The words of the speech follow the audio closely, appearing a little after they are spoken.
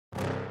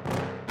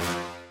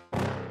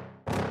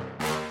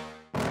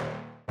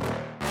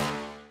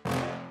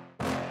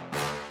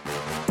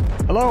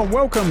Hello and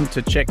welcome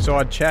to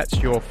Checkside Chats,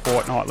 your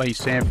fortnightly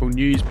SANFL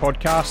news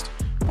podcast.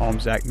 I'm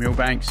Zac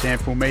Milbank,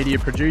 SANFL media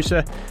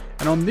producer,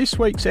 and on this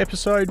week's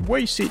episode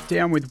we sit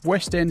down with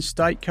West End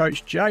State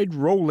coach Jade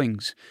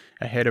Rawlings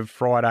ahead of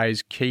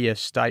Friday's Kia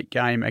State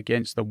game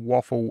against the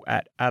Waffle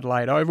at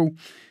Adelaide Oval.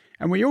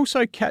 And we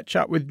also catch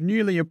up with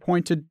newly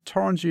appointed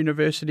Torrens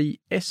University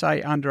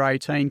SA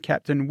Under-18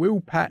 captain Will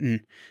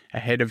Patton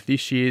ahead of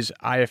this year's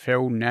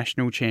AFL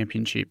National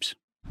Championships.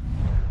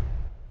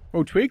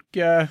 Well, Twig,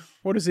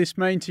 what does this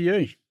mean to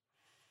you?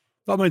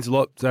 That means a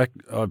lot, Zach.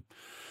 I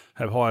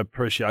have high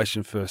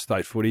appreciation for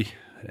state footy,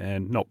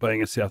 and not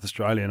being a South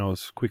Australian, I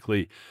was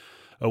quickly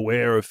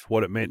aware of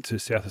what it meant to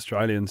South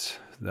Australians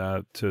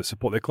to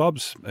support their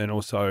clubs and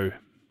also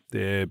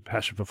their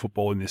passion for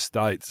football in this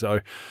state. So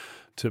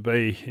to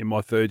be in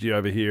my third year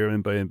over here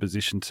and be in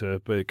position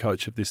to be a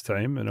coach of this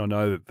team, and I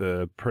know that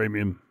the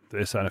premium the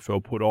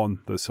SANFL put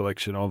on the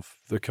selection of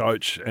the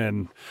coach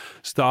and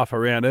staff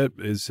around it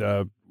is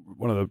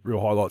one of the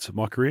real highlights of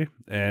my career,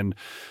 and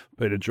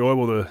been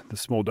enjoyable, the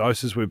small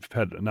doses. We've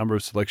had a number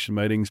of selection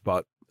meetings,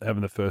 but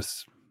having the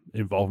first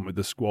involvement with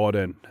the squad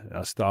and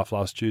our staff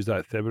last Tuesday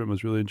at Thebarton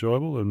was really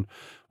enjoyable, and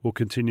we'll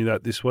continue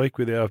that this week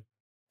with our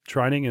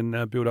training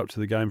and build up to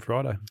the game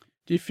Friday.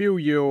 Do you feel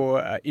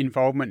your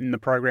involvement in the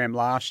program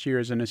last year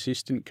as an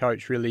assistant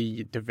coach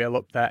really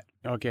developed that,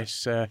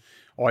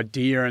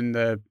 idea and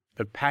the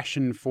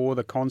passion for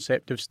the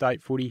concept of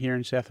state footy here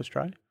in South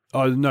Australia?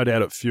 Oh, no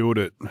doubt it fueled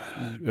it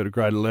at a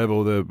greater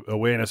level. The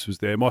awareness was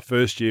there. My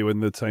first year when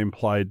the team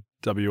played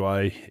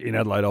WA in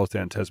Adelaide, I was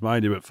down in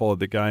Tasmania, but followed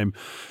the game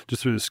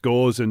just through the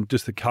scores and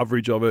just the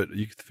coverage of it.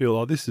 You could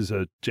feel, this is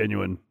a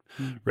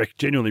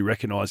genuinely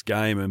recognised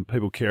game, and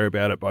people care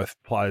about it, both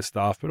players,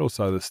 staff, but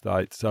also the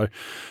state. So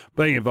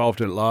being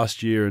involved in it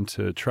last year and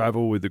to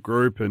travel with the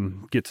group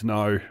and get to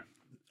know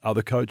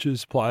other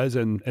coaches, players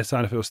and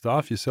SANFL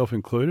staff, yourself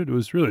included, it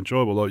was really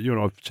enjoyable. Like you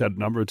and I have chatted a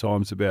number of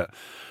times about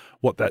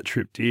what that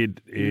trip did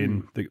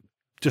in the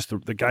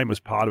game was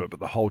part of it,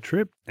 but the whole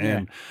trip.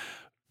 And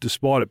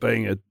despite it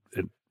being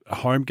a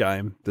home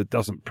game, that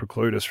doesn't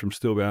preclude us from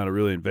still being able to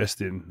really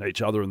invest in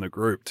each other and the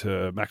group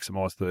to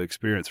maximise the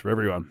experience for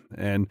everyone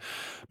and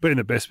be in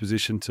the best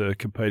position to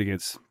compete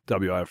against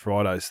WA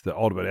Friday is the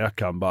ultimate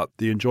outcome. But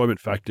the enjoyment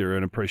factor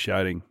and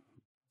appreciating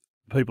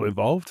people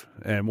involved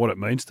and what it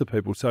means to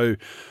people. So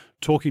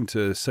talking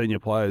to senior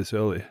players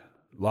early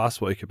last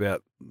week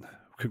about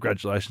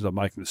congratulations on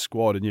making the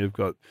squad, and you've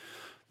got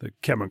the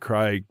Cameron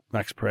Craig,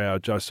 Max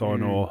Proud, Joe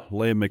Sinor,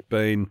 Liam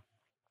McBean,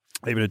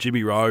 even a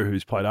Jimmy Rowe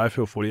who's played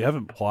AFL footy,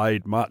 haven't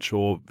played much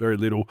or very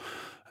little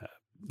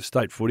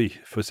state footy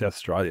for South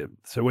Australia.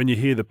 So when you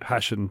hear the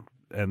passion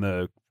and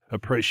the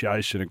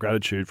appreciation and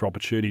gratitude for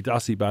opportunity,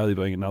 Darcy Bailey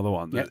being another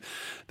one,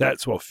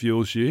 that's what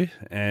fuels you.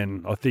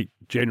 And I think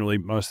generally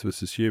most of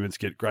us as humans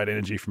get great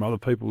energy from other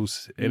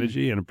people's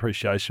energy and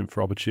appreciation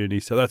for opportunity.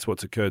 So that's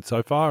what's occurred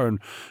so far,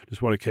 and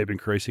just want to keep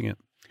increasing it.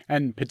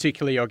 And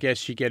particularly, I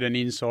guess, you get an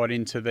insight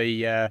into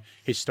the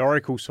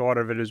historical side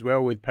of it as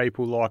well, with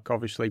people like,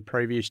 obviously,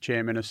 previous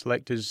chairman of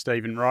selectors,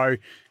 Stephen Rowe,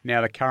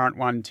 now the current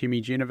one,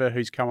 Timmy Ginniver,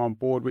 who's come on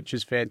board, which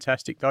is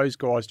fantastic. Those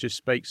guys just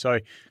speak so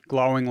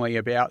glowingly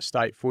about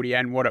state footy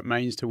and what it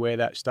means to wear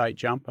that state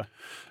jumper.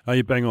 Oh,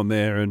 you bang on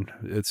there, and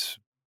it's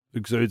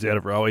exudes out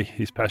of Rowie,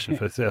 his passion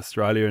for South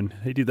Australia, and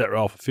he did that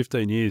role for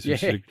 15 years,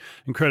 which is an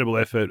incredible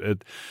effort.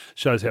 It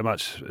shows how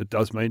much it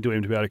does mean to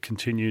him to be able to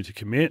continue to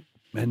commit.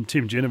 And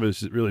Tim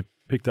Ginniver's really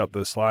picked up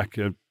the slack,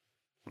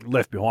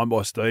 left behind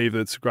by Steve.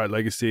 It's a great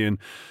legacy, and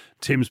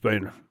Tim's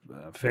been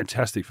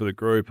fantastic for the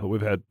group.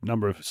 We've had a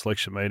number of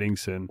selection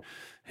meetings, and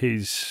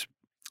his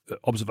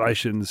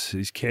observations,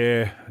 his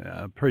care,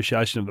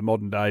 appreciation of the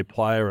modern-day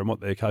player and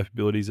what their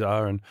capabilities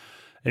are, and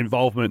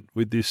involvement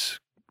with this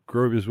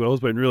group as well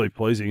has been really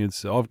pleasing.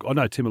 I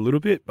know Tim a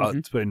little bit, but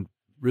it's been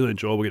really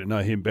enjoyable getting to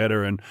know him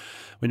better. And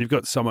when you've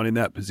got someone in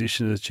that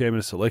position as chairman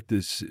of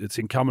selectors, it's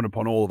incumbent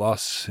upon all of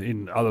us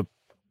in other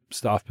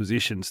staff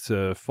positions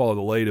to follow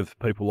the lead of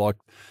people like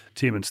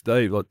Tim and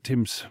Steve. Like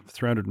Tim's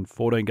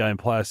 314 game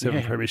player,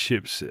 7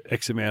 premierships,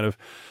 X amount of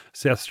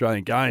South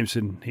Australian games,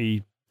 and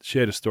he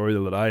shared a story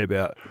the other day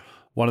about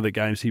one of the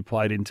games he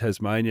played in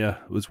Tasmania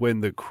was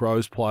when the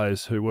Crows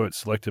players who weren't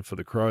selected for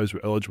the Crows were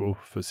eligible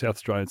for South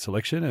Australian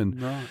selection.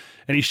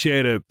 And he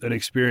shared an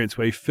experience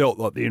where he felt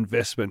like the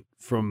investment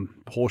from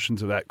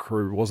portions of that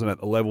crew wasn't at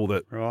the level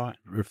that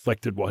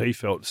reflected what he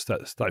felt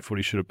state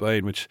footy should have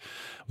been, which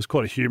was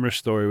quite a humorous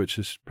story, which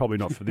is probably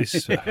not for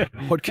this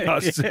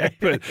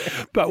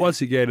podcast. But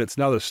once again, it's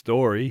another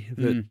story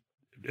that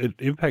it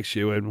impacts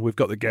you, and we've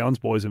got the Gowans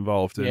boys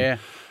involved. And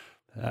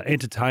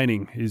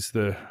entertaining is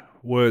the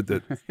word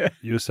that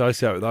you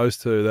associate with those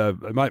two.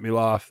 They make me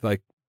laugh.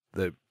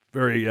 They're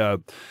very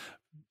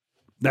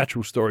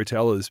natural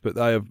storytellers, but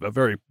they have a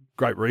very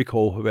great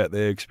recall about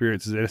their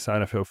experiences in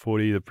SANFL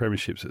footy, the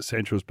premierships at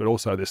Centrals, but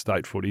also their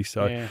state footy.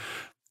 So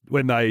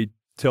when they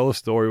tell a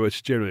story, which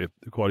is generally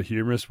quite a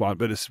humorous one,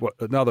 but it's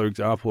another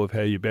example of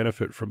how you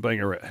benefit from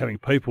having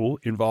people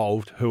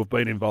involved who have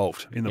been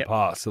involved in the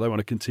past. So they want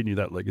to continue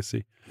that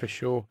legacy. For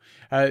sure.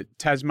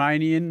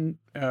 Tasmanian,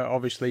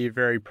 obviously you're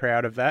very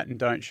proud of that and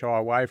don't shy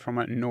away from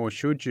it, nor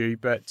should you.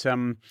 But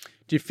do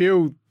you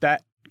feel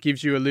that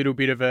gives you a little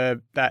bit of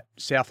that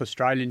South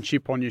Australian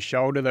chip on your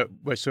shoulder, that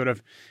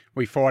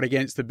we fight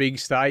against the big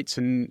states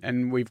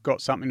and we've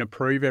got something to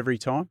prove every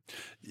time?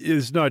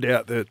 There's no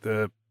doubt that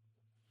the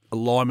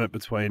alignment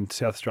between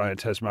South Australia and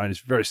Tasmania is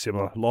very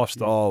similar.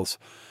 Lifestyles,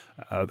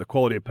 the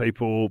quality of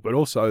people, but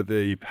also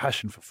the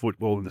passion for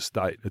football in the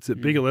state. It's at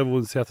bigger level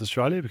in South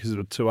Australia because of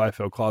the two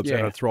AFL clubs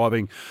and a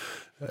thriving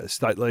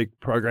state league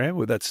program.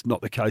 Well, that's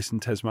not the case in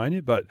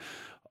Tasmania, but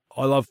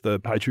I love the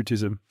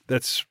patriotism.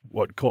 That's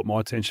what caught my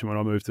attention when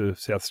I moved to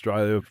South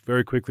Australia.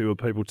 Very quickly, when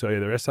people tell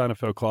you they're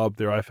SANFL club,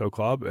 they're AFL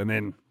club, and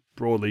then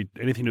broadly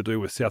anything to do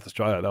with South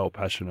Australia, they were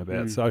passionate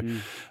about. So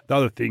the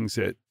other things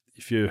that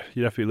you'd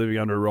have to be living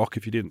under a rock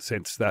if you didn't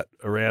sense that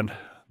around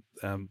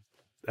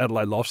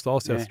Adelaide lifestyle,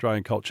 South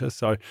Australian culture.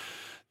 So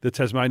the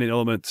Tasmanian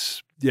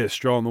elements,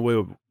 strong. We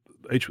were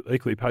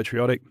equally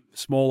patriotic,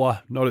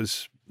 smaller, not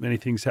as many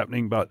things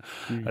happening, but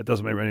it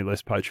doesn't mean we're any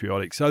less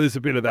patriotic. So there's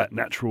a bit of that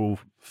natural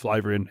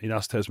flavour in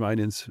us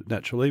Tasmanians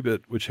naturally,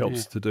 but which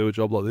helps to do a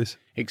job like this.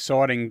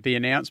 Exciting, the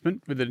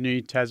announcement with the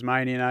new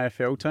Tasmanian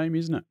AFL team,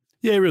 isn't it?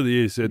 Yeah, it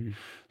really is. It's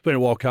been a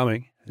while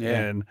coming,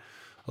 and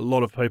a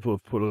lot of people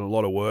have put in a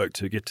lot of work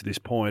to get to this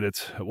point.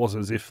 It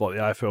wasn't as if like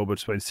the AFL, but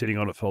it's been sitting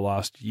on it for the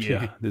last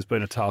year. There's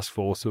been a task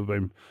force who've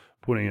been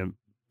putting a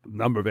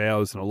number of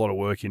hours and a lot of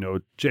work into a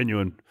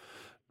genuine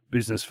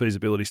business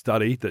feasibility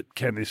study that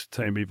can this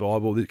team be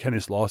viable? Can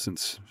this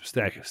licence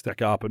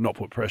stack up and not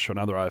put pressure on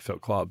other AFL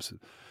clubs?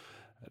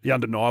 The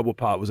undeniable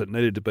part was it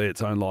needed to be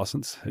its own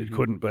licence. It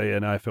couldn't be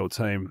an AFL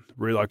team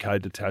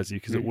relocated to Tassie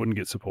because it wouldn't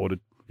get supported.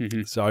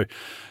 So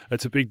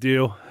it's a big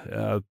deal.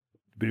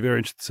 Be very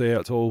interested to see how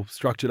it's all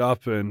structured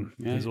up, and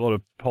there's a lot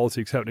of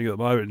politics happening at the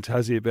moment in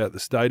Tassie about the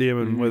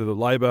stadium and whether the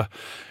Labor,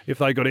 if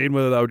they got in,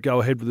 whether they would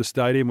go ahead with the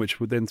stadium, which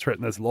would then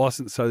threaten its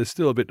licence. So there's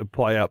still a bit to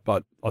play out,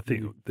 but I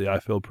think the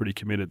AFL are pretty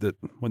committed that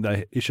when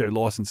they issue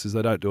licences,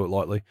 they don't do it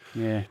lightly.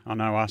 Yeah, I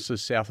know us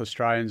as South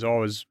Australians, I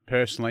was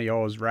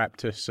rapt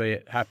to see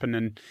it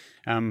happen,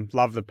 and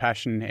love the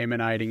passion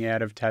emanating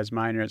out of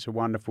Tasmania. It's a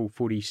wonderful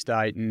footy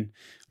state, and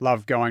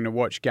love going to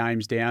watch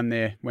games down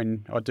there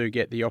when I do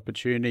get the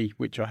opportunity,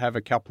 which I have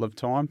a couple of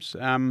times.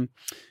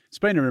 It's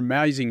been an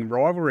amazing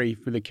rivalry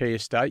for the Key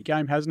Estate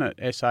game, hasn't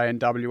it? SA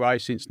and WA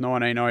since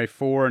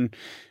 1904, and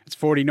it's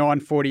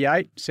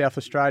 49-48, South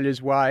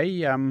Australia's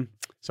way.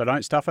 So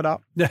don't stuff it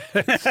up.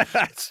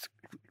 It's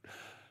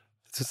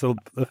just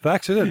the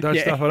facts, isn't it? Don't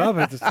stuff it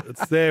up.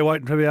 It's there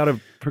waiting to be able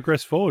to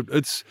progress forward.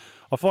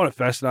 I find it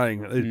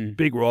fascinating.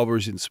 Big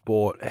rivalries in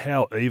sport,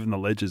 how even the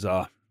ledgers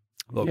are.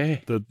 Look,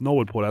 the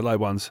Norwood Port Adelaide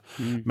one's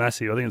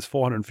massive. I think it's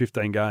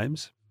 415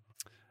 games.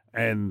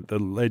 And the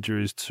ledger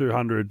is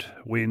 200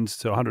 wins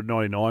to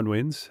 199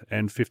 wins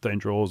and 15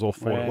 draws or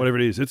 4, whatever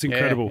it is. It's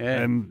incredible.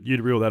 And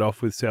you'd reel that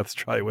off with South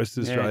Australia,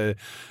 Western Australia.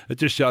 It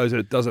just shows that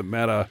it doesn't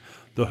matter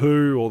the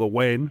who or the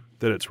when,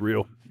 that it's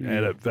real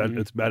and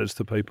it matters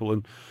to people.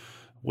 And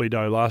we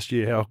know last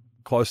year how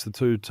close the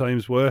two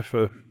teams were.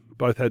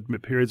 Both had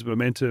periods of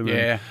momentum.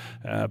 And,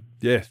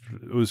 it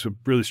was a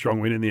really strong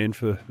win in the end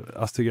for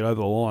us to get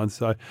over the line.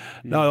 So,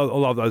 no, I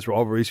love those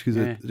rivalries because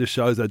it just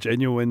shows they're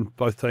genuine.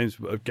 Both teams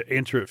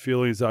enter it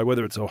feeling as though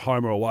whether it's a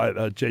home or away,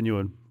 they're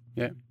genuine.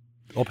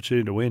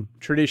 Opportunity to win.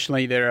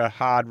 Traditionally, they're a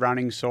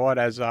hard-running side,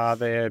 as are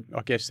their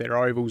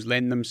ovals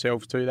lend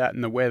themselves to that,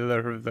 and the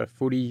weather of the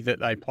footy that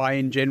they play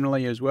in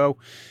generally as well.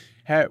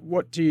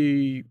 What do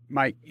you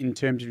make in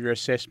terms of your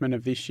assessment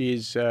of this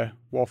year's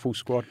Waffle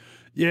squad?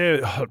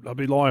 Yeah, I'd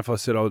be lying if I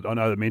said I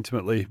know them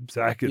intimately,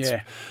 Zach.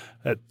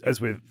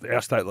 As with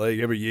our state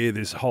league, every year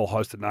there's a whole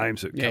host of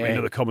names that come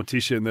into the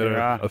competition that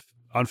are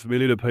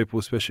unfamiliar to people,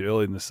 especially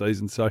early in the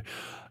season. So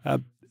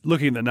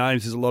looking at the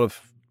names, there's a lot of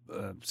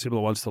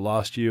similar ones to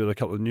last year, with a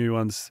couple of new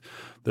ones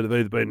that have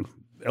either been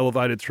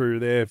elevated through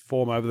their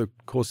form over the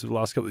course of the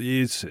last couple of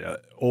years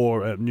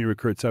or new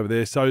recruits over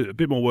there. So a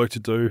bit more work to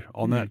do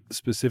on that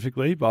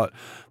specifically, but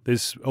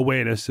there's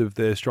awareness of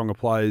their stronger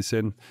players,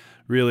 and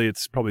really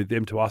it's probably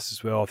them to us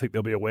as well. I think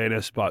there'll be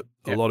awareness, but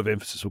a lot of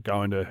emphasis will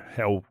go into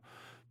how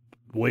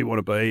we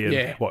want to be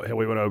and how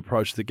we want to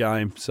approach the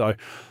game. So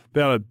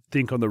be able to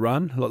think on the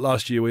run. Like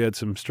last year we had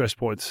some stress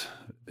points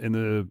in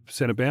the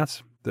centre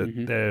bounce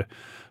that their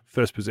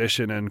first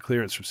possession and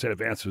clearance from centre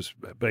bounce was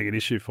being an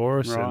issue for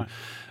us. Right.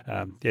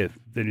 And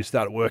then you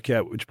start to work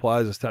out which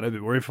players are starting to have a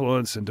bit more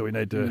influence, and do we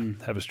need to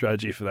have a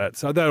strategy for that.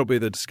 So that'll be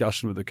the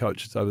discussion with the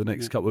coaches over the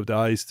next couple of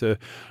days, to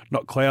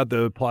not cloud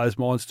the players'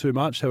 minds too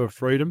much, have a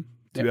freedom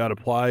to be able to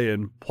play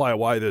and play a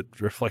way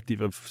that's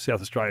reflective of South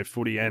Australian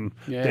footy and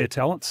their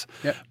talents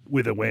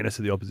with awareness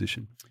of the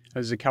opposition.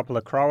 There's a couple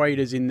of Crow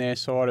Eaters in their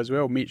side as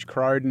well. Mitch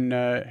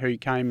Croden, who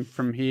came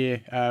from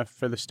here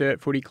for the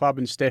Sturt Footy Club,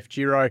 and Steph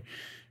Giro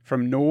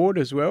from Nord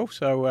as well.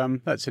 So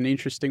that's an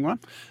interesting one.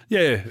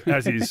 Yeah,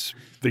 as is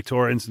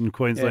Victorians and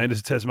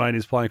Queenslanders,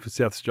 Tasmanians playing for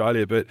South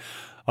Australia. But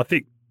I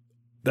think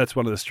that's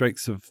one of the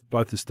strengths of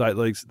both the state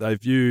leagues. They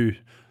view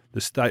the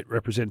state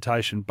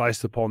representation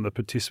based upon the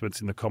participants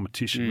in the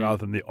competition rather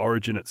than the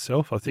origin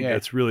itself. I think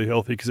that's really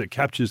healthy because it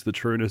captures the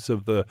trueness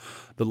of the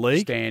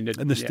league standard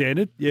and the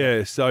standard.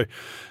 Yeah, so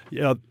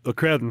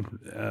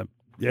Crowden,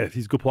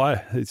 he's a good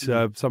player. It's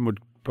some would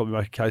probably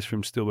make a case for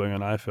him still being on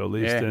AFL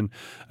list, and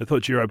I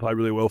thought Giro played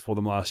really well for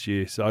them last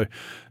year. So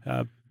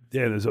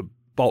there's a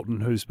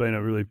Bolton who's been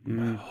a really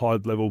high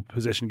level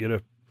possession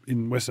getter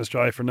in Western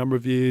Australia for a number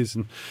of years,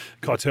 and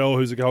Keitel,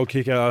 who's a goal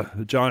kicker,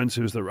 Jones,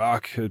 who's the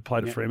ruck, who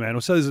played at Fremantle.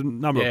 So there's a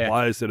number of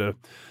players that are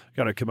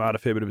going to command a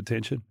fair bit of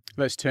attention.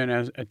 Let's turn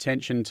our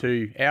attention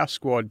to our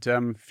squad.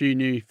 Few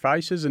new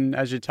faces, and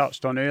as you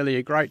touched on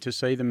earlier, great to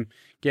see them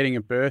getting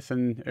a berth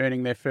and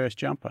earning their first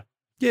jumper.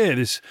 Yeah,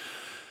 there's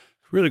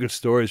really good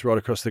stories right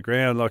across the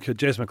ground. Like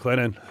Jez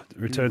McLennan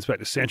returns back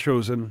to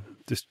Centrals and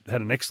just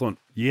had an excellent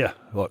year,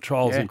 like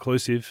trials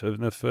inclusive,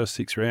 in the first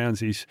 6 rounds.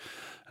 He's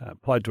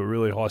played to a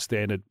really high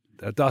standard.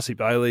 Darcy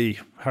Bailey,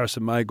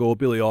 Harrison Magor,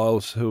 Billy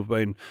Isles, who have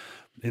been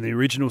in the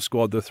original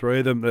squad, the 3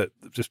 of them that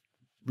just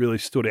really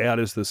stood out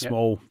as the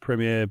small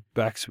premier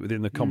backs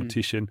within the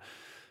competition.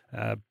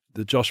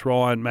 The Josh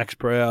Ryan, Max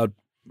Proud,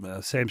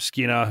 Sam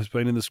Skinner has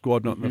been in the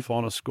squad, not in the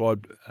final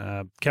squad.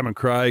 Cameron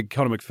Craig,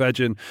 Connor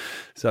McFadden.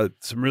 So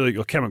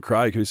Cameron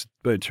Craig, who's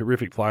been a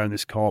terrific player in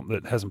this comp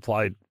that hasn't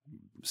played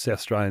South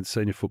Australian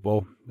senior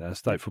football,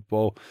 state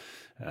football.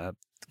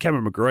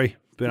 Cameron McGree,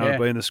 been able to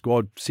be in the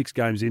squad 6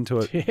 games into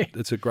it.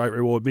 It's a great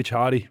reward. Mitch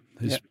Hardy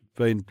has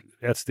been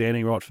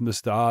outstanding right from the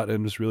start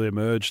and has really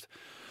emerged.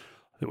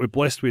 I think we're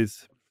blessed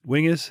with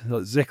wingers.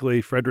 Like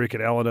Zeckley, Frederick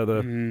and Allen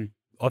are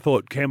I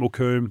thought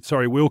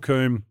Will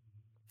Coombe,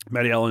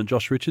 Matty Allen and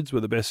Josh Richards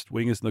were the best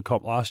wingers in the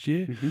comp last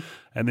year.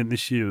 And then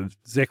this year,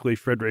 Zeckley,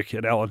 Frederick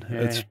and Allen,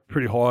 it's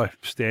pretty high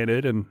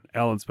standard, and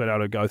Allen's been able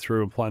to go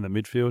through and play in the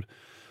midfield.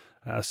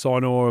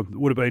 Sinor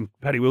would have been,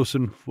 Paddy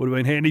Wilson would have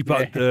been handy,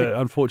 but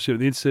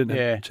unfortunate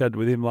incident, chatted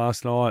with him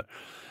last night.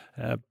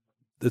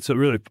 It's a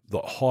really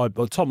high.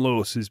 Tom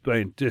Lewis has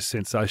been just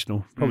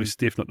sensational. Probably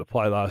stiff not to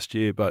play last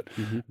year, but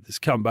has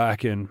come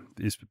back and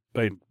has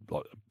been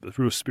like a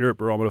real spirit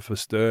barometer for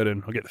Sturt,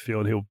 and I get the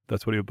feeling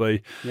that's what he'll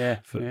be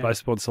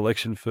based upon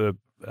selection for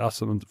us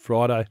on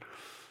Friday.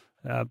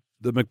 The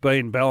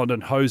McBean,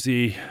 Ballenden,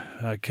 Hosey,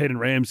 Keaton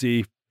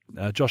Ramsey,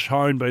 Josh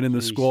Hone been in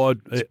the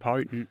squad. It's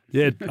potent.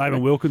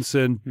 Eamon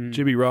Wilkinson,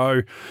 Jimmy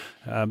Rowe,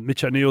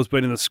 Mitch O'Neill's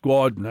been in the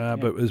squad,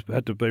 but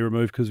had to be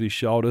removed because of his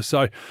shoulder.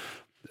 So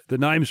the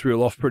names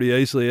reel off pretty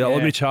easily.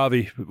 Mitch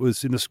Harvey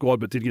was in the squad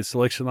but didn't get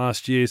selection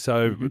last year,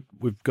 so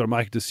we've got to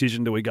make a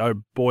decision. Do we go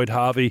Boyd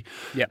Harvey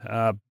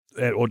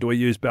or do we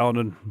use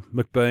Ballenden,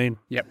 McBean?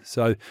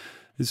 So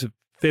there's a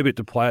fair bit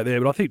to play out there,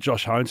 but I think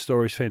Josh Hone's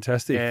story is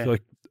fantastic.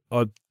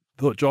 I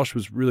thought Josh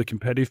was a really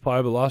competitive player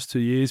over the last 2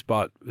 years,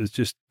 but has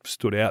just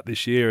stood out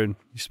this year. And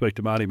you speak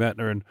to Marty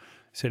Mattner and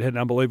he said he had an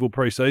unbelievable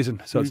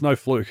pre-season. So it's no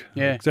fluke.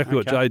 Exactly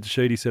what Jade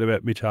Sheedy said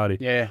about Mitch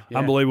Hardy.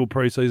 Unbelievable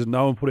pre-season.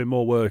 No one put in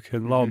more work.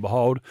 And lo and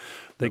behold,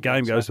 their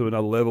game goes to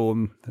another level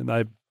and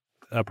they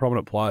are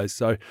prominent players.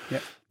 So,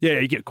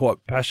 you get quite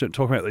passionate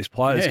talking about these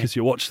players because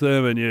you watch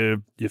them and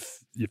you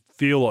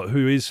feel like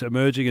who is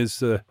emerging as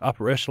the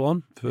upper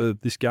echelon for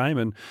this game.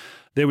 And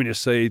then when you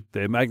see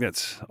their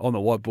magnets on the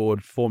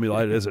whiteboard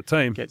formulated as a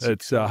team,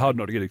 it's hard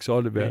not to get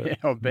excited about it.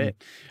 I bet.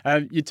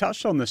 You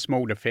touched on the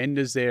small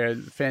defenders there.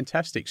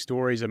 Fantastic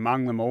stories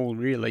among them all,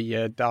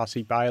 really.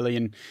 Darcy Bailey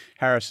and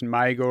Harrison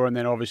Magor, and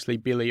then obviously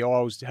Billy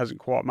Isles hasn't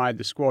quite made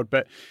the squad.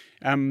 But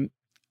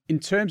in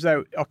terms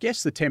of, I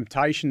guess the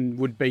temptation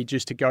would be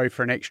just to go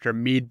for an extra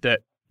mid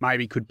that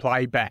maybe could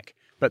play back.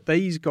 But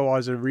these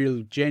guys are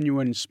real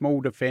genuine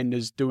small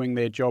defenders doing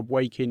their job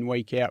week in,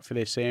 week out for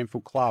their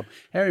SANFL club.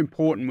 How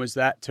important was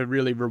that to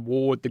really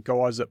reward the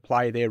guys that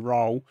play their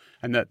role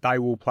and that they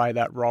will play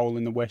that role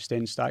in the West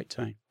End State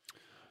team?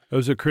 It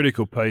was a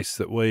critical piece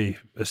that we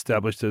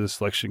established as a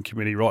selection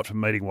committee right from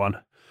meeting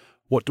one.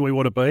 What do we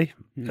want to be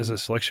as a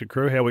selection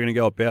crew? How are we going to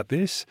go about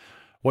this?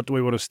 What do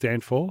we want to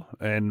stand for?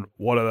 And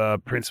what are the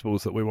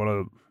principles that we want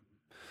to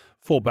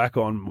fall back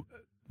on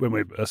when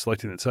we are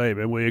selecting the team?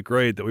 And we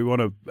agreed that we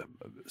want to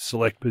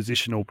select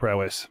positional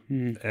prowess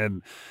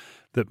and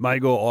that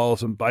Magor,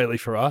 Isles and Bailey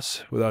for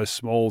us were those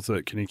smalls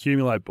that can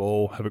accumulate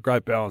ball, have a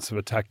great balance of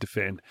attack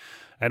defend.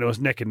 And it was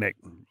neck and neck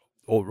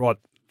all right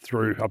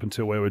through up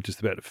until where we're just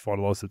about to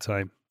finalise the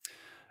team.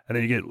 And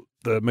then you get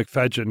the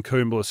McFadden,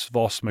 Coombs,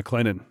 Voss,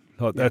 McLennan.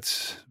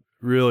 That's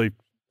really,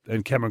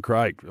 and Cameron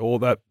Craig, all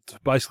that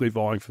basically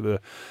vying for the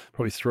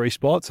probably 3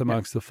 spots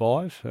amongst the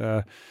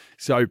 5.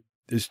 So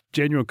there's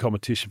genuine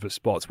competition for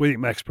spots. We think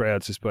Max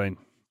Proud's just been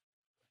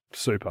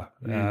super.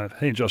 He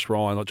and Josh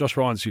Ryan. Like Josh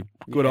Ryan's your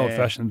good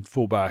old-fashioned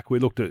fullback. We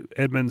looked at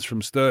Edmonds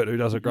from Sturt, who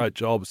does a great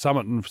job.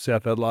 Summerton from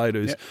South Adelaide,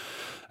 who's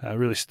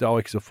really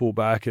stoic as a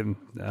fullback, and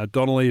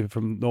Donnelly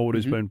from Norwood,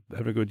 who's been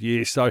having a good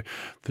year. So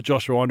for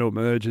Josh Ryan to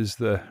emerge as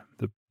the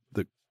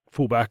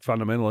fullback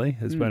fundamentally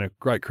has been a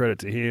great credit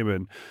to him,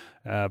 and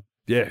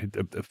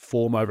a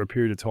form over a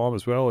period of time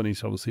as well. And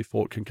he's obviously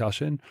fought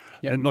concussion.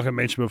 Yep. And like I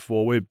mentioned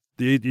before,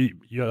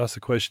 you asked the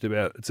question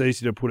about it's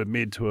easy to put a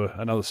mid to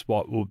another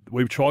spot. Well,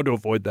 we've tried to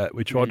avoid that.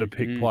 We tried to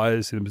pick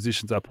players in the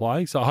positions they're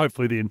playing. So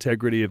hopefully the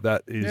integrity of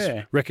that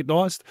is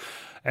recognised,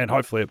 and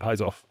hopefully it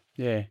pays off.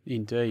 Yeah,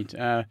 indeed.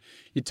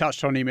 You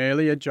touched on him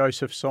earlier,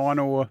 Joseph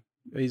Sinor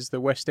is the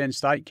West End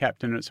State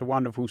captain. It's a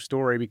wonderful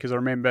story because I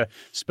remember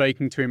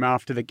speaking to him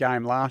after the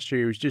game last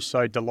year. He was just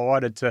so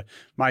delighted to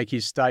make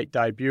his state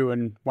debut,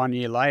 and 1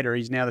 year later,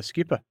 he's now the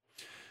skipper.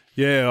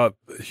 Yeah,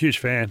 I'm a huge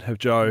fan of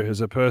Joe as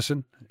a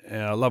person.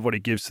 I love what he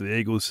gives to the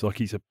Eagles. Like,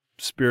 he's a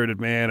spirited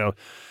man.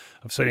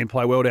 I've seen him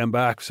play well down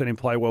back. I've seen him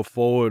play well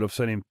forward. I've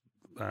seen him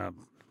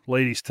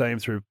lead his team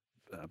through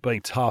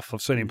being tough.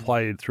 I've seen him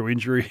play through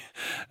injury.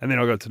 And then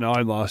I got to know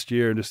him last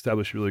year and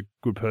established a really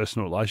good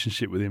personal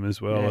relationship with him as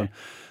well. And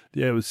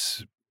it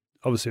was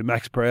obviously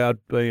Max Proud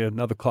being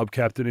another club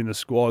captain in the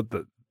squad,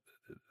 but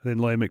then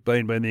Liam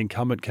McBean being the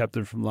incumbent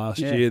captain from last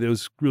year. There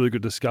was really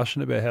good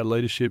discussion about how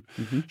leadership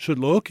should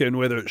look and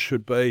whether it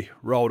should be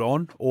rolled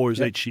on or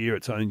is each year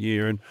its own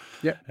year.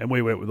 And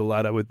we went with the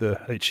latter with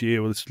each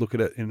year. Let's look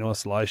at it in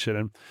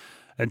isolation.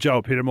 And Joe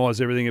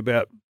epitomised everything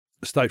about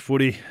state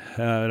footy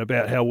and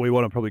about how we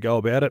want to probably go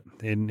about it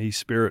in his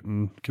spirit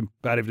and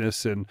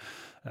combativeness, and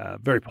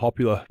very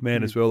popular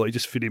man as well. He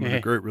just fit in with the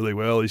group really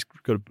well. He's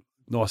got a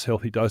nice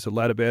healthy dose of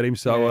lad about him.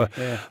 So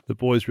the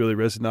boys really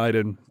resonate,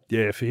 and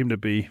for him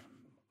to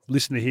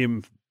listen to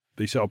him,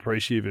 be so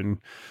appreciative and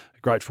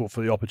grateful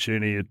for the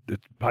opportunity, it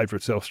paid for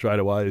itself straight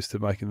away as to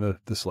making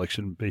the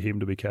selection be him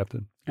to be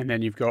captain. And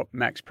then you've got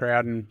Max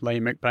Proud and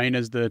Liam McBean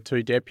as the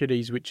two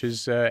deputies, which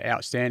is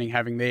outstanding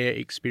having their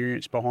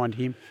experience behind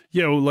him.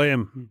 Yeah, well,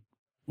 Liam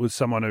was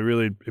someone who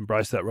really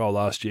embraced that role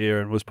last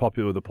year and was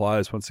popular with the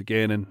players once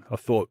again, and I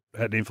thought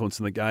had an influence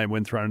in the game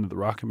when thrown into the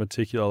ruck in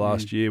particular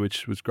last year,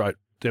 which was great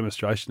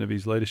demonstration of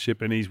his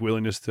leadership and his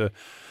willingness to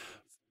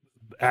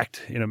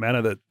act in a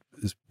manner that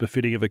is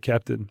befitting of a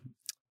captain.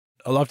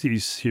 I loved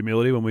his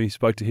humility when we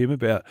spoke to him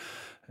about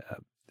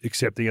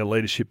accepting a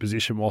leadership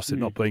position whilst it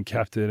not being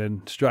captain,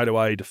 and straight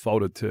away he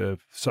defaulted to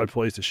so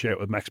pleased to share it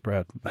with Max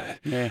Proud.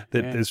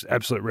 There's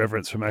absolute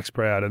reverence for Max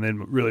Proud, and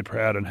then really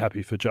proud and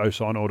happy for Joe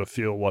Sinor to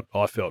feel what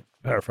I felt,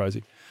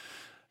 paraphrasing.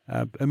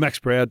 And Max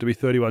Proud to be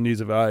 31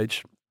 years of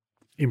age,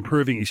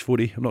 improving his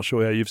footy. I'm not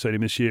sure how you've seen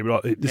him this year,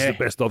 but this is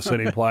the best I've seen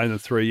him play in the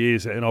 3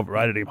 years, and I've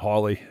rated him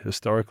highly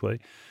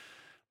historically.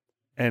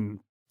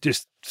 And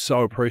just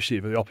so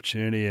appreciative of the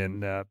opportunity,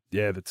 and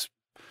that's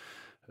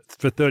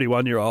for a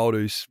 31-year-old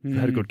who's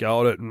had a good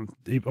go at it. And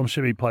I'm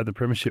sure he played the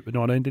premiership at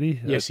 19, did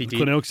he? Yes, he did.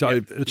 Glenelg, so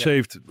he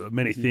achieved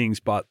many things,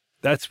 but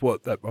that's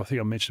what I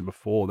think I mentioned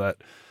before, that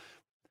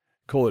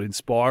call it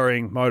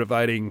inspiring,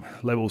 motivating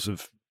levels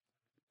of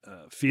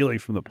feeling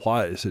from the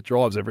players. It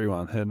drives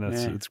everyone, and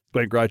it's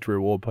been great to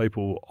reward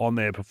people on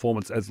their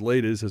performance as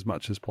leaders as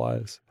much as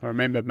players. I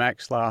remember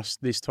Max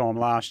this time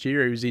last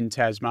year, he was in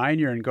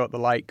Tasmania and got the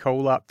late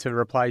call up to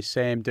replace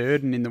Sam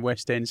Durden in the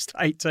West End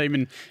State team,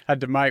 and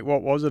had to make,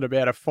 what was it,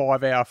 about a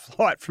 5-hour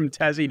flight from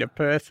Tassie to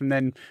Perth, and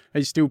then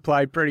he still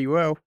played pretty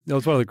well. That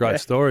was one of the great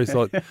stories.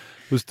 Like,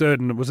 was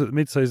Durden, was it the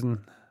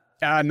mid-season?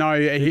 No,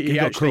 he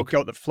actually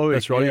got the flu.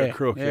 That's right, he got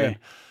crook,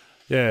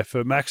 Yeah,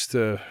 for Max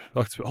to,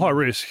 it's high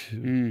risk,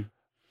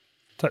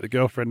 take the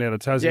girlfriend down to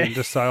Tassie and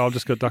just say, I've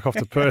just got to duck off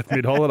to Perth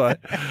mid-holiday.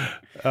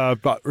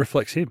 But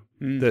reflects him,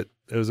 that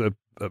there was a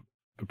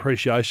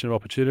appreciation of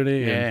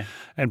opportunity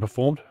and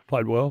performed,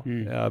 played well.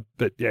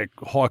 But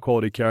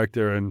high-quality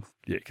character, and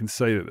can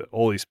see that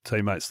all his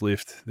teammates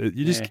lift.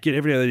 You just get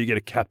every now and then you get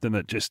a captain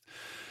that just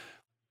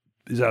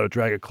is able to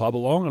drag a club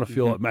along, and I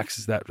feel like Max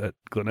is that at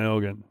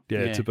Glenelg, and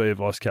to be a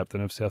vice-captain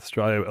of South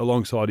Australia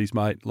alongside his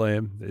mate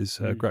Liam is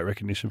great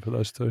recognition for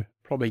those two.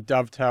 Probably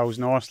dovetails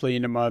nicely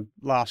into my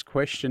last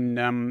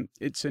question.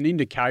 It's an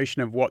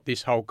indication of what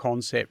this whole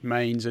concept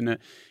means, and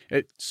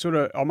it sort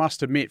of, I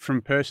must admit, from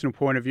a personal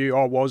point of view,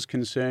 I was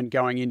concerned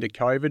going into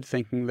COVID,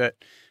 thinking that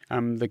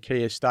the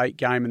key estate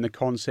game and the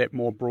concept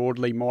more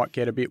broadly might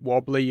get a bit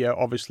wobbly,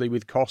 obviously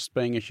with costs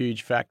being a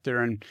huge factor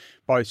and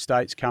both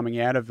states coming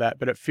out of that.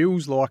 But it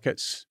feels like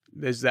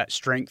there's that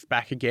strength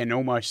back again,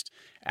 almost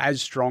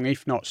as strong,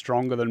 if not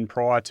stronger than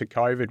prior to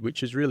COVID,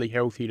 which is really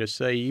healthy to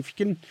see. If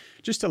you can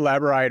just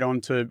elaborate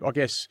on to, I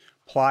guess,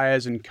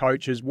 players and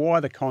coaches, why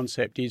the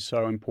concept is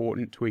so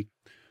important to.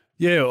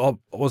 Yeah, I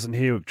wasn't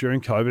here during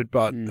COVID,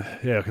 but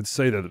I could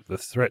see the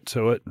threat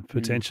to it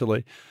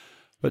potentially.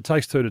 But it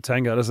takes two to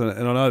tango, doesn't it?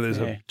 And I know there's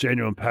a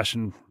genuine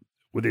passion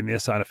within the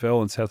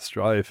SANFL and South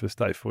Australia for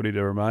state footy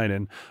to remain,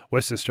 and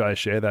Western Australia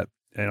share that.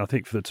 And I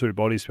think for the two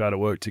bodies to be able to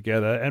work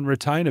together and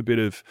retain a bit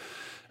of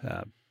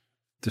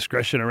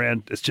discretion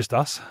around it's just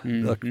us.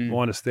 Like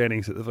my understanding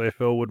is that the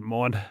VFL wouldn't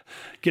mind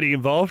getting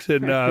involved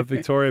and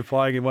Victoria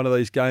playing in one of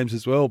these games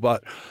as well.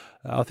 But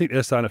I think the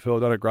SANFL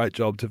have done a great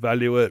job to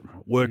value it,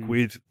 work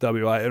with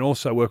WA and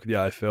also work with the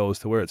AFL as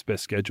to where it's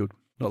best scheduled.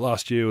 Like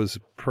last year was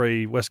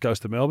pre-West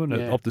Coast of Melbourne at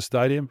Optus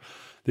Stadium.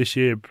 This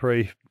year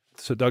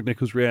pre-Sir Doug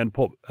Nicholls round,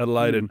 Port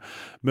Adelaide and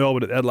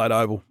Melbourne at Adelaide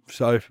Oval.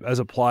 So as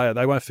a player,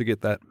 they won't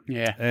forget that.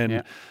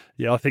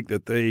 I think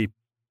that the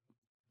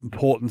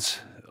importance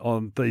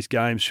on these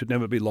games should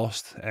never be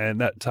lost, and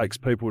that takes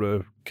people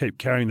to keep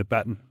carrying the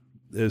baton.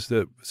 Is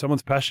that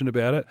someone's passionate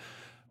about it.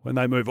 When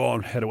they move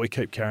on, how do we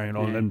keep carrying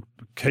on and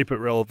keep it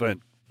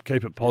relevant,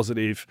 keep it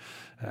positive,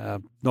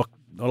 not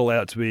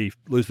allow it to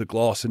lose the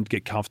gloss and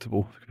get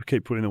comfortable,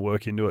 keep putting the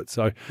work into it.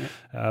 So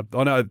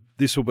I know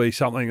this will be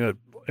something that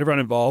everyone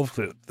involved,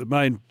 the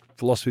main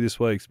philosophy this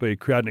week is to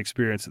create an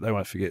experience that they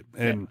won't forget.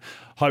 And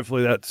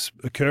hopefully that's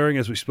occurring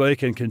as we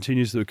speak and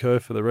continues to occur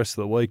for the rest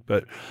of the week.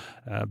 But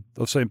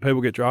I've seen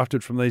people get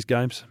drafted from these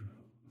games.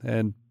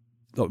 And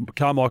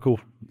Carmichael,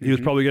 he was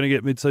probably going to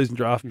get mid-season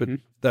draft, but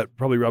that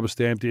probably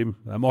rubber-stamped him.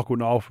 Michael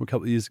Knoll from a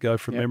couple of years ago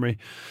from memory.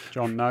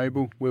 John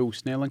Noble, Will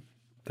Snelling.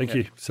 Thank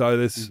you. So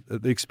there's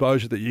the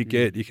exposure that you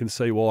get, you can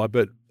see why.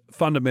 But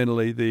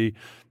fundamentally,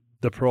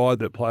 the pride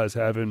that players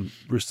have in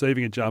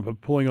receiving a jumper,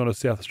 pulling on a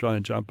South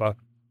Australian jumper,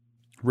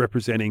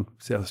 representing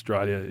South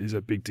Australia is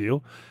a big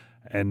deal,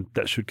 and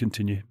that should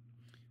continue.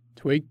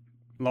 Twig,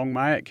 long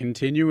may it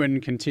continue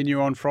and continue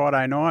on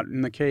Friday night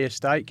in the Kia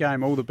State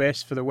game. All the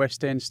best for the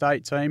West End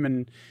State team,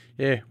 and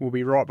we'll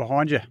be right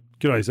behind you.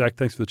 Good day, Zach.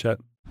 Thanks for the chat.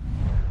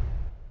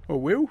 Well,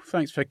 Will,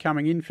 thanks for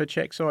coming in for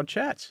Checkside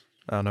Chats.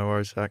 No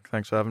worries, Zach.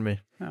 Thanks for having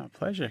me.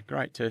 Pleasure.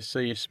 Great to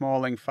see your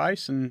smiling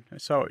face, and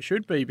so it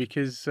should be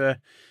because you're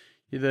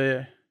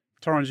the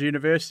Torrens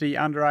University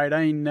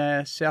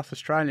Under-18 South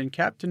Australian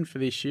captain for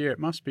this year. It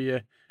must be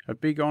a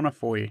big honour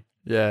for you.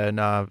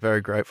 Yeah,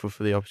 very grateful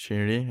for the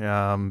opportunity.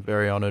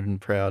 Very honoured and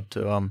proud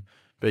to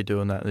be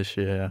doing that this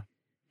year. Yeah.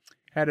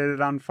 How did it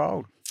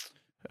unfold?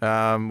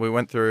 We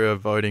went through a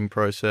voting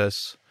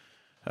process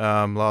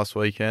last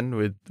weekend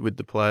with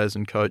the players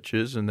and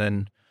coaches, and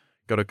then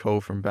got a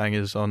call from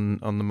Bangers on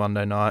the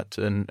Monday night,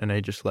 and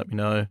he just let me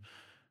know.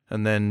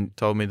 And then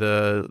told me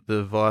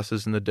the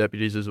vices and the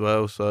deputies as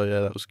well. So,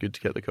 that was good to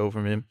get the call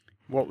from him.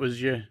 What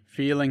was your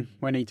feeling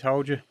when he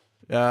told you?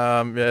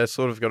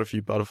 Sort of got a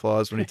few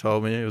butterflies when he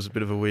told me. It was a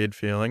bit of a weird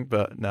feeling,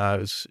 but no, it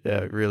was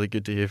really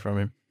good to hear from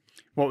him.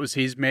 What was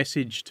his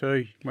message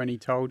too when he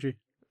told you?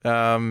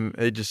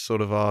 He just sort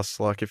of asked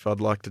if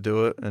I'd like to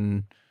do it,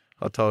 and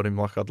I told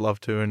him I'd love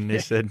to, and he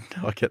said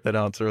I get that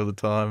answer all the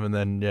time. And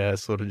then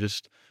sort of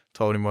just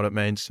told him what it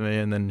means to me,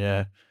 and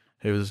then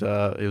he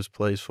was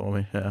pleased for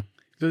me. Yeah.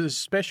 There's a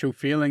special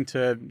feeling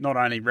to not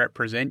only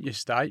represent your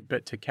state,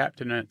 but to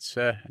captain its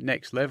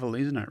next level,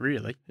 isn't it,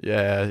 really?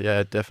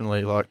 Yeah,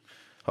 definitely.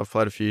 I've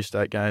played a few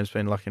state games,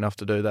 been lucky enough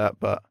to do that,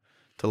 but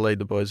to lead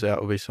the boys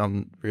out will be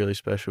something really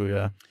special,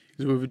 yeah.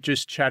 We were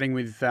just chatting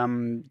with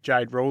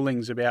Jade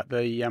Rawlings about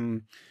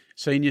the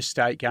senior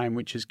state game,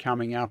 which is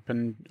coming up,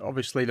 and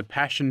obviously the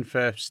passion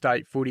for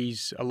state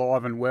footy's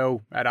alive and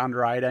well at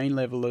under-18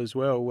 level as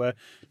well.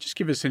 Just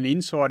give us an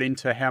insight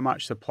into how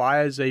much the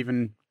players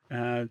even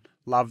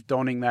love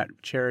donning that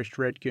cherished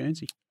red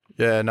Guernsey.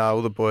 Yeah, no,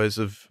 all the boys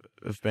have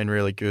been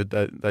really good.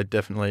 They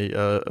definitely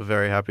are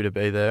very happy to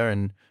be there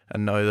and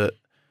know that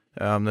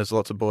there's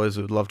lots of boys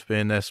that would love to be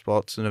in their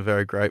spots and are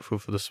very grateful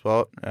for the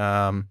spot.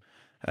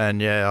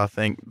 I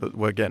think that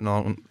we're getting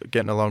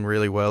along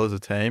really well as a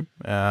team.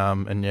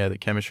 The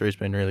chemistry's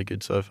been really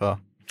good so far.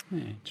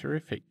 Yeah,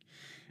 terrific.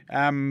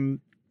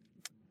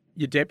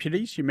 Your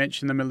deputies, you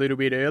mentioned them a little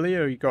bit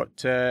earlier. You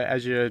got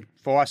as your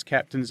vice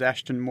captains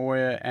Ashton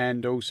Moyer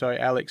and also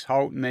Alex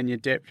Holt, and then your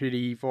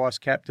deputy vice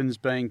captains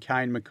being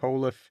Kane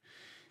McAuliffe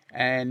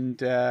and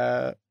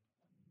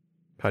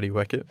Paddy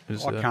Weckett.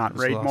 I can't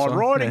read my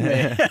writing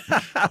there.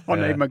 I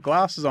need my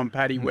glasses on.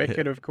 Paddy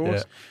Weckett, of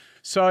course. Yeah.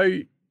 So,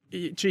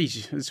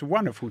 geez, it's a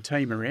wonderful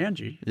team around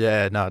you.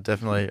 Yeah, no,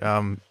 definitely.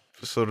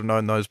 Sort of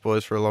known those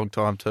boys for a long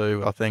time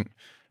too. I think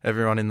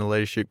everyone in the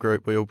leadership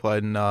group, we all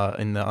played in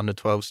the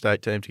under-12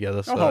 state team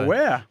together. So, oh,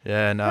 wow.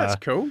 Yeah, no, that's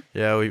cool.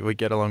 Yeah, we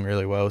get along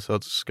really well, so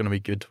it's going to be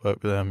good to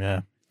work with them,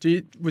 yeah.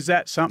 Was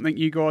that something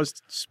you guys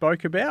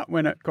spoke about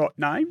when it got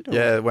named? Or?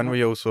 Yeah, when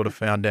we all sort of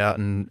found out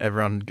and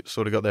everyone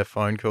sort of got their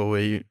phone call,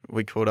 we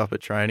caught up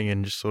at training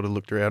and just sort of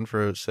looked around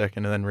for a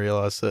second and then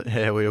realised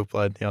that, we all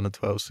played the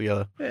under-12s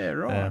together. Yeah,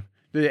 right. Yeah.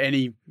 Did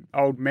any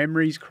old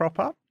memories crop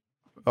up?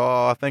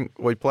 Oh, I think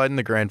we played in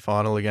the grand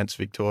final against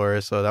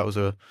Victoria, so that was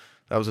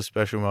a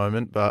special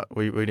moment, but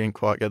we didn't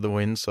quite get the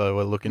win, so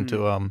we're looking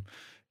to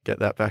get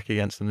that back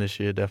against them this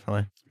year,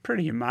 definitely.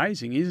 Pretty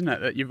amazing, isn't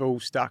it, that you've all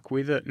stuck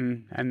with it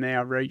and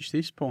now reached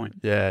this point?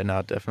 Yeah,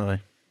 no, definitely.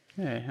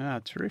 Yeah,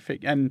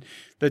 terrific. And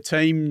the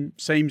team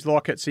seems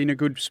like it's in a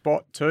good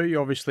spot too.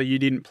 Obviously, you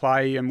didn't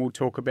play, and we'll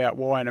talk about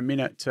why in a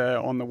minute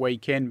on the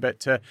weekend,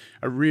 but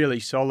a really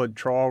solid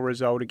trial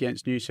result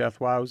against New South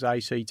Wales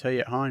ACT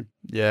at home.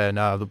 Yeah,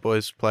 no, the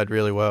boys played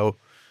really well.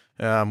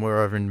 We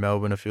were over in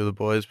Melbourne, a few of the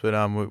boys, but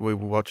we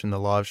were watching the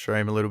live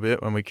stream a little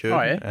bit when we could.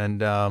 Oh, yeah?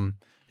 And,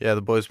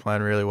 the boys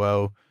playing really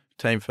well.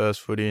 Team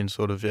first footy and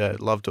sort of,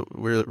 loved it.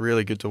 Really,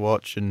 really good to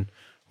watch, and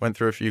went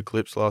through a few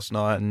clips last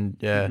night, and,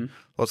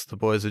 lots of the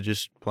boys are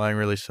just playing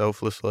really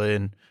selflessly,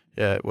 and,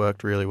 it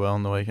worked really well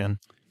on the weekend.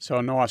 So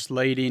a nice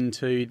lead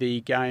into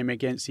the game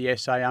against the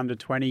SA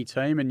under-20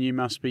 team, and you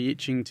must be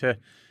itching to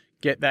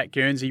get that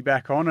Guernsey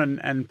back on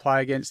and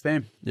play against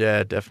them.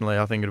 Yeah, definitely.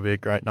 I think it'll be a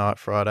great night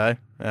Friday.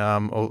 I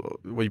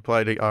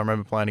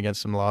remember playing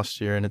against them last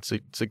year, and it's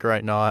a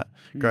great night,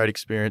 great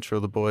experience for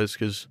all the boys,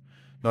 because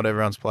not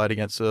everyone's played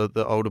against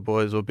the older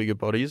boys or bigger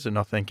bodies, and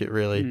I think it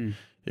really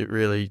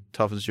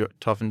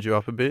toughens you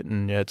up a bit,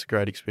 and it's a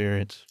great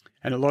experience.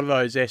 And a lot of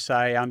those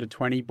SA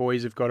under-20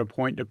 boys have got a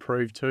point to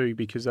prove too,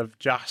 because they've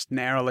just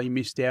narrowly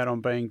missed out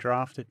on being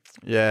drafted.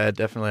 Yeah,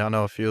 definitely. I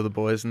know a few of the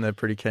boys, and they're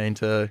pretty keen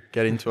to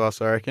get into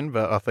us, I reckon,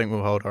 but I think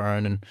we'll hold our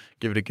own and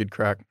give it a good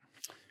crack.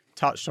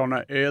 Touched on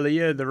it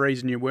earlier. The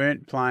reason you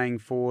weren't playing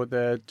for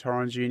the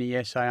Torrens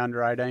Uni SA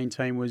under-18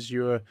 team was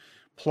you were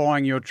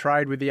plying your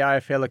trade with the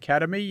AFL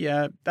Academy.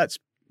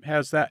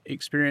 How's that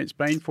experience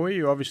been for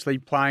you? Obviously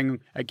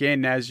playing,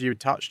 again, as you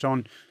touched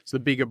on, it's the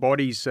bigger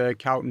bodies,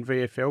 Carlton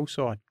VFL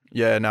side.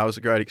 Yeah, no, it was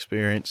a great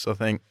experience. I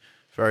think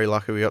very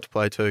lucky we got to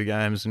play 2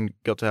 games and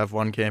got to have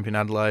one camp in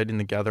Adelaide in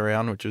the gather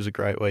round, which was a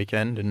great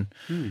weekend,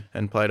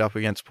 and played up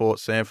against Port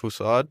Sample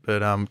side,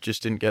 but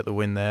just didn't get the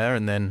win there.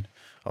 And then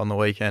on the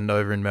weekend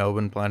over in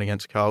Melbourne playing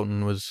against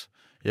Carlton was,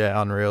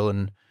 unreal.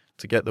 And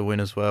to get the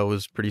win as well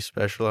was pretty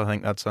special. I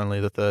think that's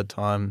only the 3rd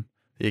time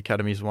the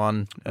Academy's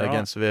won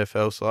against the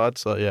VFL side.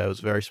 So, it was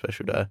a very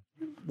special day.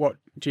 What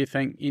do you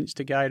think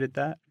instigated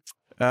that?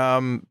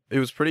 It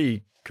was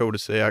pretty cool to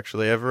see,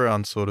 actually.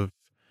 Everyone sort of,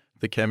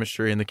 the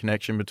chemistry and the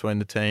connection between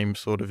the team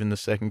sort of in the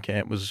second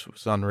camp was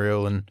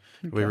unreal, and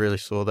we really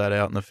saw that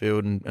out in the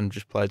field and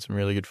just played some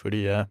really good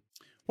footy,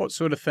 What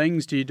sort of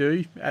things do you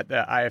do at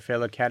the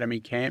AFL Academy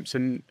camps,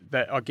 and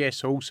that I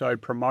guess also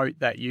promote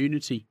that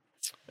unity?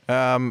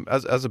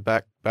 As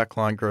a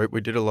backline group, we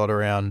did a lot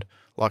around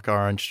like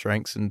our own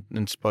strengths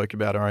and spoke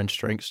about our own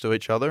strengths to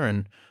each other,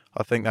 and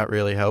I think that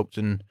really helped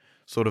and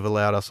sort of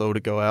allowed us all to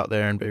go out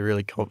there and be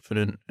really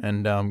confident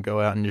and go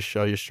out and just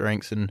show your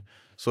strengths, and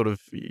sort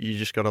of you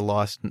just got a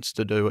license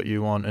to do what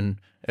you want, and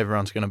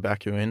everyone's going to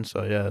back you in.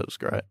 So, it was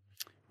great.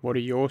 What are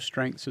your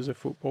strengths as a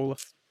footballer?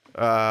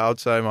 I would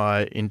say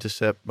my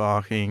intercept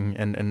marking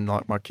and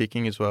like my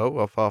kicking as well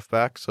off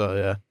half-back.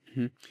 So,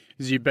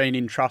 Because you've been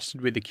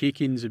entrusted with the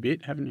kick-ins a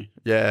bit, haven't you?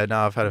 Yeah,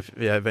 no,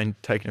 I've been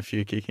taking a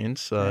few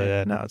kick-ins.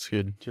 So, it's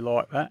good. Do you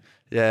like that?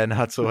 Yeah,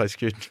 no, it's always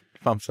good.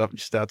 Pumps up your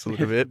stats a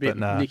little bit. But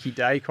Nicky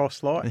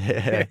Dacos like.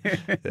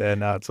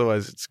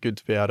 It's good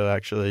to be able to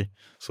actually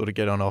sort of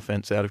get on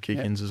offense out of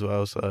kick-ins as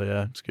well.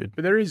 So, it's good.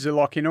 But there is,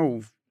 in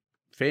all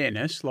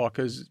fairness,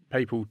 as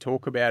people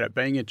talk about it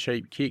being a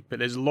cheap kick, but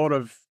there's a lot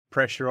of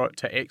pressure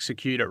to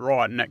execute it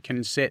right, and that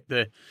can set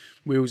the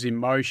wheels in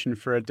motion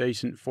for a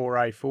decent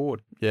foray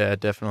forward. Yeah,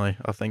 definitely.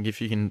 I think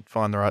if you can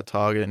find the right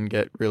target and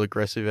get real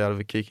aggressive out of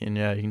a kick-in,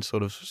 you can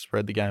sort of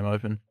spread the game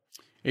open.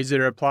 Is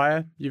there a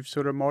player you've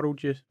sort of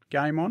modelled your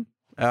game on?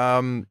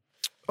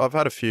 I've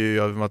had a few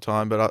over my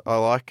time, but I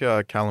like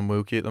Callum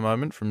Wilkie at the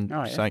moment from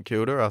St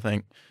Kilda. I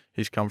think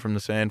he's come from the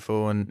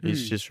Sandful, and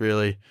he's just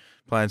really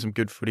playing some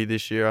good footy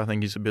this year. I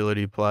think his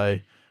ability to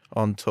play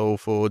on tall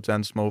forwards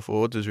and small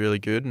forwards is really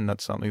good, and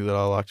that's something that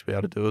I like to be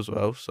able to do as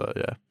well. So,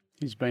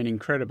 He's been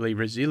incredibly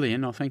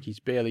resilient. I think he's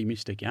barely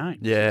missed a game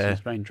since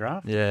he's been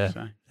drafted.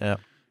 Yeah.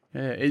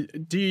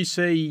 Do you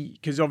see,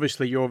 because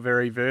obviously you're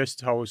very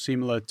versatile,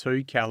 similar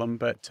to Callum,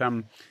 but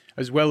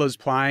as well as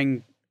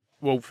playing,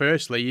 well,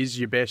 firstly, is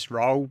your best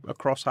role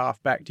across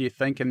half-back, do you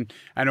think?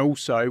 And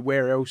also,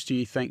 where else do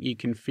you think you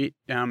can fit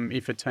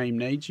if a team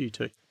needs you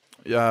to?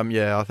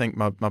 I think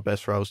my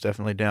best role is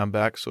definitely down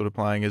back, sort of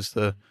playing as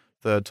the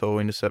third tall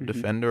intercept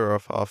defender or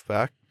off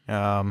half-back.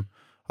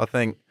 I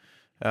think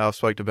I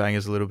spoke to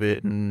Bangers a little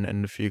bit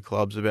and a few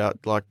clubs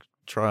about like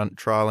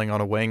trialling on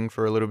a wing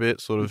for a little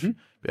bit, sort of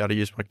be able to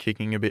use my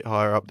kicking a bit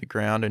higher up the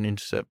ground and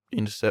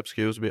intercept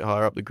skills a bit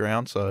higher up the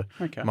ground. So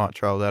might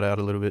trial that out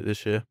a little bit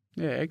this year.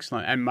 Yeah,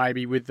 excellent. And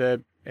maybe with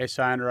the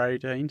SA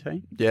under-18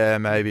 team? Yeah,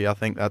 maybe. I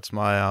think that's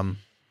my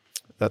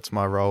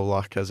role,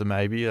 like as a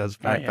maybe, as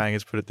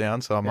Bangers put it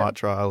down. So I might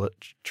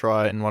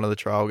try it in one of the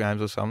trial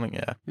games or something.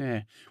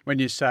 Yeah. When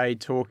you say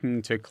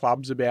talking to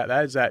clubs about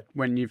that, is that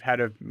when you've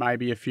had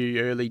maybe a few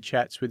early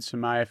chats with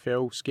some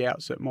AFL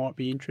scouts that might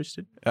be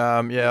interested?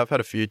 I've had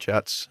a few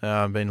chats.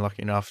 I've been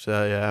lucky enough to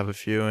have a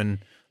few, and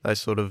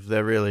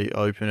they're really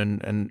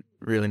open and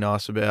really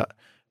nice about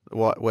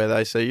where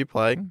they see you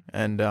playing.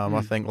 And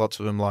I think lots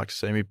of them like to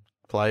see me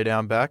play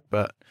down back,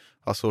 but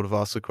I sort of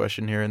ask the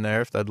question here and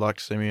there if they'd like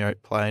to see me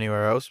play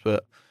anywhere else.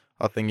 But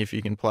I think if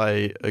you can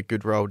play a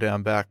good role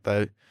down back,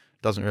 it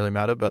doesn't really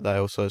matter. But they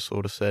also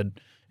sort of said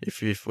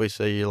if we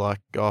see you like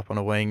go up on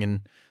a wing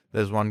and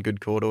there's one good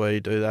quarter where you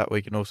do that,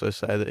 we can also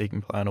say that he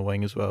can play on a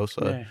wing as well.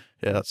 So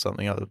that's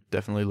something I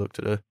definitely look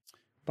to do.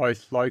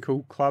 Both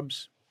local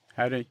clubs?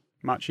 How do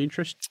much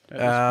interest at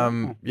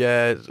this point?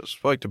 Yeah, I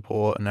spoke to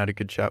Port and had a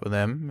good chat with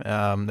them.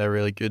 They're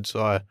really good,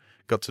 so I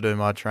got to do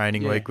my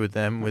training week with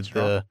them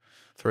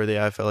through the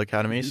AFL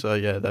Academy. So,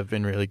 yeah, they've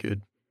been really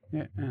good.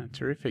 Yeah,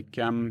 terrific.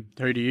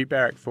 Who do you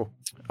barrack for?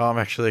 I'm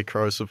actually a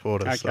Crows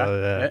supporter, okay.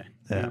 so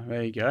yeah.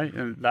 There you go.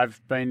 And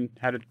they've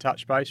had a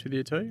touch base with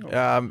you too?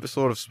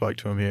 Sort of spoke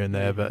to them here and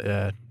there, but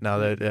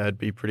it'd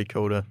be pretty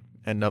cool to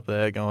end up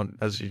there going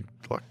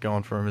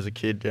for them as a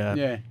kid. Yeah.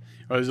 Yeah.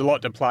 Well, there's a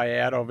lot to play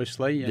out,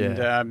 obviously,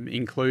 and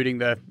including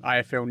the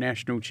AFL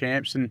National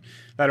Champs, and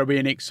that'll be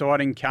an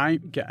exciting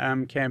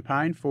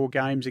campaign, 4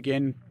 games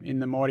again in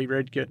the mighty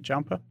red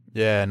jumper.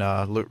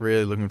 Yeah,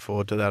 really looking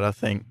forward to that. I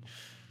think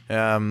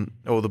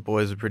all the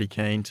boys are pretty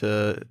keen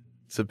to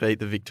beat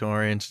the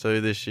Victorians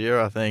too this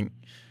year. I think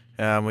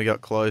we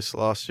got close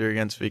last year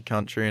against Vic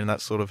Country, and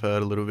that sort of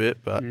hurt a little bit.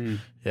 But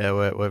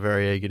we're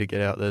very eager to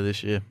get out there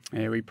this year.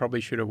 Yeah, we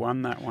probably should have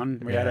won that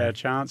one. We had our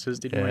chances,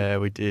 didn't we? Yeah,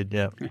 we did.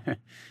 Yeah.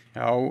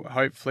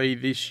 Hopefully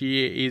this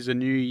year is a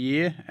new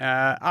year.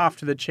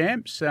 After the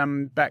champs,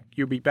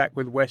 you'll be back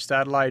with West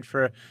Adelaide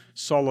for a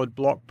solid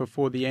block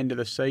before the end of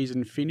the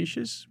season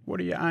finishes. What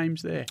are your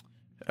aims there?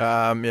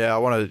 I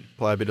want to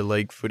play a bit of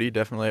league footy,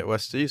 definitely at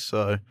Westies.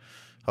 So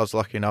I was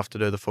lucky enough to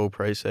do the full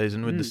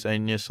pre-season with the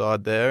senior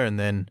side there, and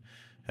then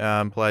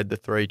played the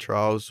 3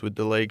 trials with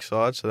the league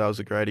side. So that was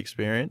a great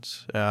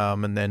experience.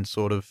 And then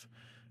sort of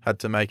had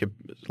to make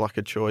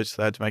a choice.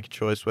 They had to make a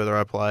choice whether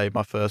I play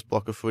my first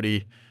block of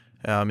footy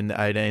in the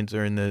 18s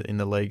or in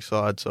the league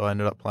side. So I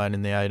ended up playing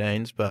in the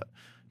 18s, but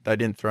they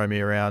didn't throw me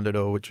around at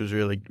all, which was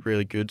really,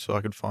 really good. So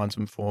I could find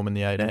some form in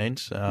the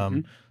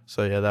 18s.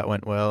 So yeah, that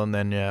went well. And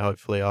then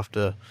hopefully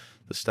after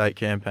the state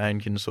campaign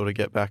can sort of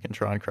get back and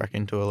try and crack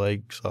into a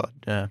league side.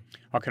 Yeah.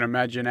 I can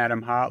imagine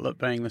Adam Hartlett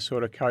being the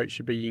sort of coach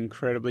should be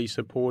incredibly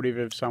supportive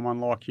of someone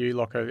like you,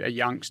 like a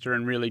youngster,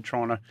 and really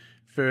trying to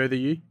further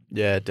you.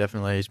 Yeah,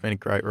 definitely. He's been a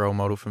great role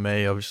model for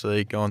me,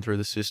 obviously, going through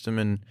the system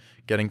and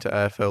getting to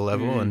AFL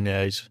level. And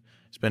he's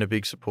been a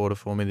big supporter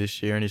for me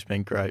this year, and he's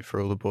been great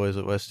for all the boys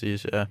at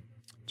Westies. Yeah.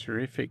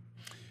 Terrific.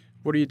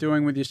 What are you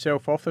doing with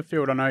yourself off the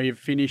field? I know you've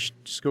finished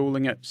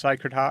schooling at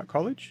Sacred Heart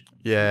College.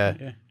 Yeah.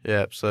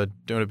 So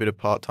doing a bit of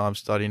part-time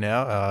study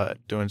now,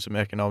 doing some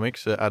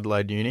economics at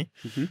Adelaide Uni,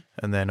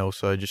 and then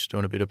also just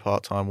doing a bit of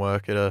part-time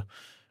work at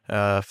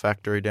a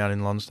factory down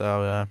in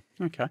Lonsdale.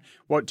 Okay.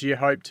 What do you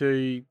hope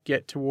to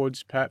get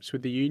towards, perhaps,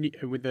 with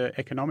the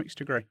economics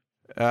degree?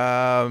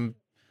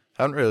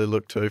 I haven't really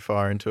looked too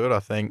far into it. I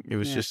think it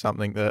was just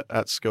something that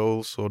at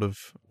school sort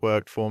of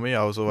worked for me.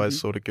 I was always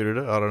sort of good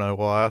at it. I don't know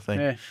why. I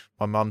think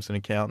my mum's an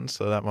accountant,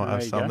 so that might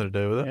have something to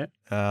do with it.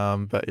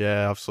 But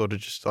yeah, I've sort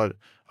of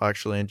I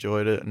actually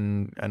enjoyed it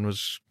and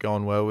was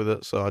going well with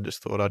it. So I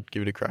just thought I'd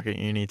give it a crack at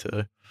uni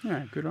too.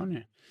 Yeah, good on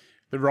you.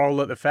 The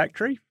role at the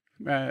factory,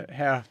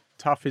 how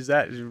tough is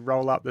that? You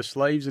roll up the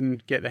sleeves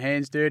and get the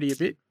hands dirty a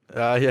bit?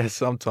 Yeah,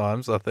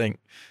 sometimes. I think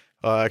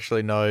I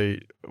actually know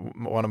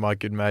one of my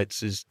good mates,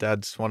 his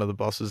dad's one of the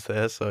bosses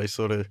there, so he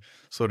sort of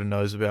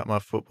knows about my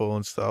football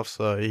and stuff.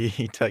 So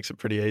he takes it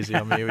pretty easy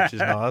on me, which is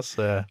nice.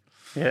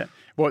 Yeah.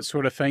 What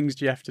sort of things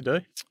do you have to do?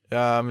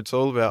 It's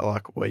all about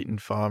like wheat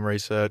and farm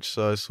research.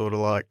 So sort of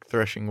like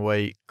threshing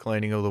wheat,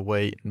 cleaning all the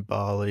wheat and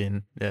barley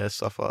and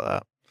stuff like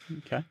that.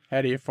 Okay.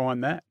 How do you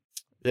find that?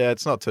 Yeah,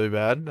 it's not too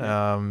bad.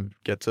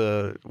 Get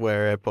to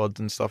wear AirPods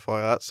and stuff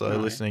like that. So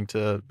listening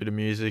to a bit of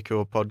music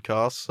or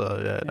podcasts.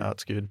 So no,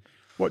 it's good.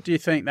 What do you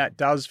think that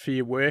does for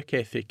your work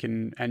ethic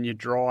and your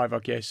drive, I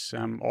guess,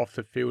 off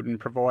the field and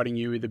providing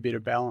you with a bit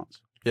of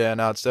balance? Yeah,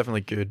 no, it's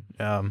definitely good.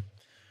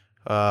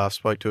 I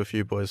spoke to a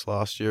few boys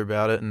last year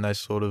about it, and they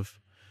sort of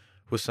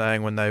were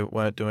saying when they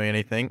weren't doing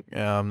anything,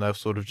 they were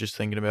sort of just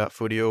thinking about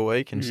footy all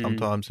week, and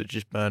sometimes it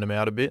just burned them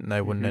out a bit and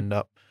they wouldn't end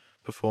up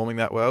performing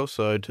that well.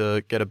 So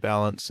to get a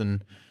balance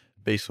and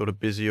be sort of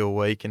busy all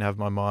week and have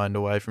my mind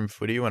away from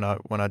footy when I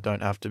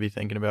don't have to be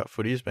thinking about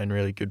footy has been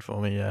really good for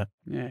me, yeah.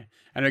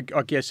 And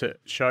I guess it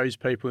shows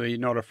people that you're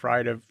not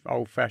afraid of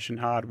old-fashioned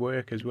hard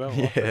work as well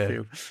off the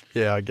field.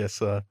 Yeah, I guess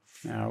so.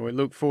 We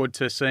look forward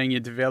to seeing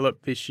you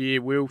develop this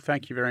year, Will.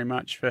 Thank you very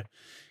much for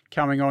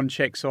coming on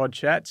Checkside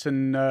Chats,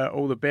 and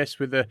all the best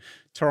with the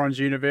Torrens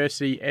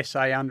University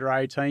SA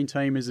Under-18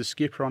 team as a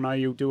skipper. I know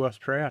you'll do us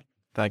proud.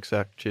 Thanks,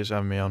 Zach. Cheers for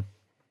having me on.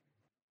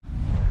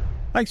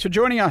 Thanks for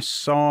joining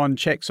us on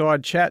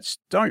Checkside Chats.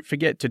 Don't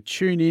forget to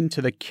tune in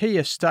to the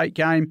Kia State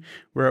game,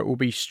 where it will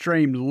be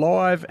streamed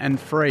live and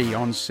free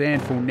on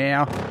Sandful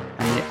Now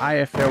and the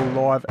AFL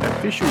Live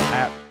official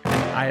app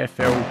and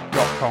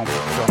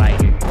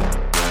afl.com.au.